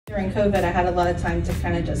During COVID, I had a lot of time to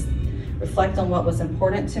kind of just reflect on what was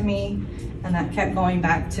important to me, and that kept going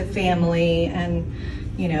back to family and,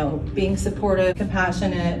 you know, being supportive,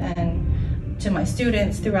 compassionate, and to my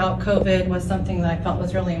students throughout COVID was something that I felt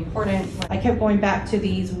was really important. I kept going back to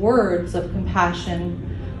these words of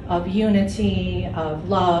compassion, of unity, of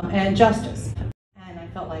love, and justice. And I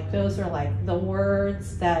felt like those are like the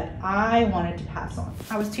words that I wanted to pass on.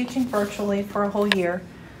 I was teaching virtually for a whole year,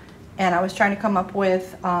 and I was trying to come up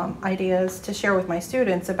with ideas to share with my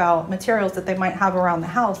students about materials that they might have around the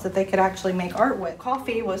house that they could actually make art with.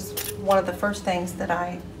 Coffee was one of the first things that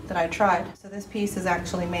I tried. So this piece is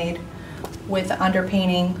actually made with the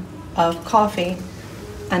underpainting of coffee,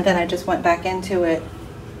 and then I just went back into it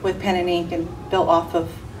with pen and ink and built off of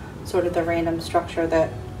sort of the random structure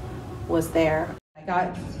that was there. I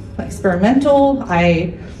got experimental.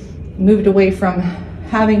 I moved away from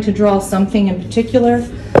having to draw something in particular.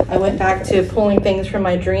 I went back to pulling things from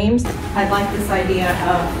my dreams. I like this idea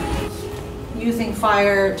of using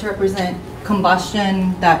fire to represent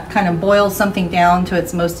combustion that kind of boils something down to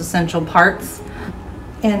its most essential parts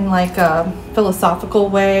in like a philosophical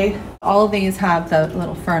way. All of these have the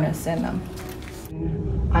little furnace in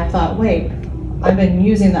them. I thought, wait, I've been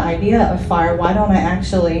using the idea of fire, why don't I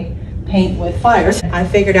actually paint with fire? I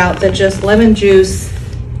figured out that just lemon juice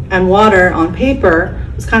and water on paper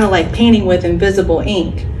was kind of like painting with invisible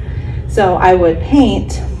ink. So I would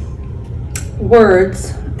paint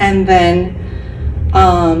words, and then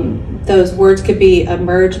those words could be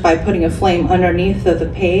emerged by putting a flame underneath of the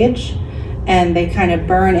page, and they kind of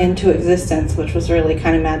burn into existence, which was really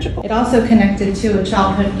kind of magical. It also connected to a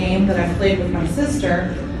childhood game that I played with my sister,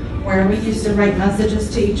 where we used to write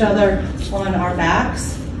messages to each other on our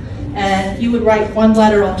backs, and you would write one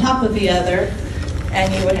letter on top of the other,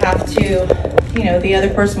 and you would have to, you know, the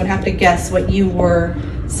other person would have to guess what you were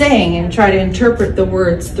saying and try to interpret the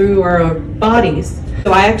words through our bodies.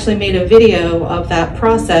 So I actually made a video of that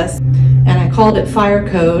process, and I called it Fire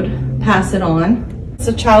Code, Pass It On. It's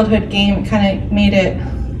a childhood game. It kind of made it,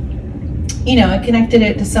 you know, it connected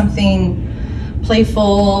it to something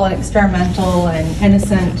playful and experimental and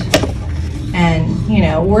innocent. And, you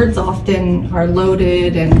know, words often are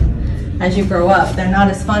loaded, and as you grow up, they're not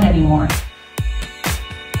as fun anymore.